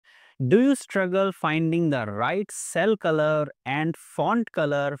Do you struggle finding the right cell color and font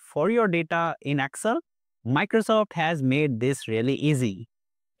color for your data in Excel? Microsoft has made this really easy.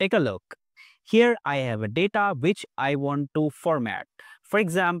 Take a look. Here I have a data which I want to format. For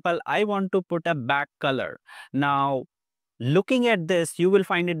example, I want to put a back color. Now, looking at this, you will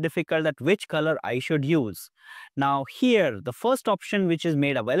find it difficult that which color I should use. Now here, the first option which is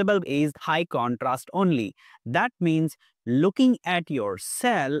made available is high contrast only. That means looking at your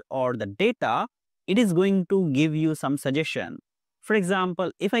cell or the data, it is going to give you some suggestion. For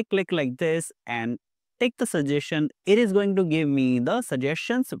example, if I click like this and take the suggestion, it is going to give me the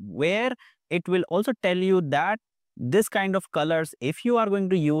suggestions where it will also tell you that this kind of colors, if you are going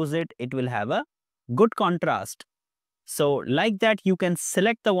to use it, it will have a good contrast. So like that, you can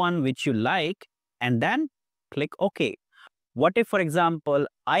select the one which you like and then click OK. What if, for example,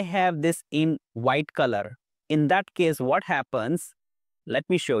 I have this in white color? In that case, what happens? Let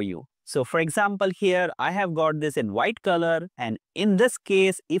me show you. So for example, here I have got this in white color, and in this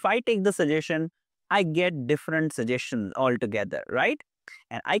case, if I take the suggestion, I get different suggestions altogether, right?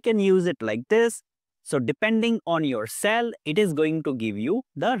 And I can use it like this. So depending on your cell, it is going to give you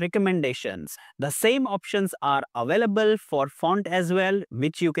the recommendations. The same options are available for font as well,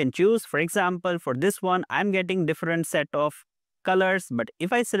 which you can choose. For example, for this one, I'm getting different set of colors, but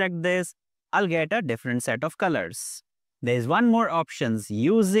if I select this, I'll get a different set of colors. There's one more options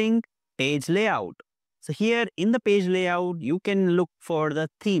using page layout. So here in the page layout, you can look for the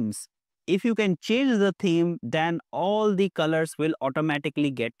themes. If you can change the theme, then all the colors will automatically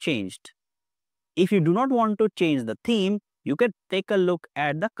get changed. If you do not want to change the theme, you can take a look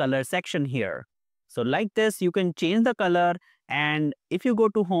at the color section here. So like this, you can change the color, and if you go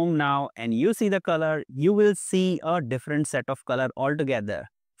to home now and you see the color, you will see a different set of color altogether.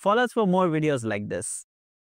 Follow us for more videos like this.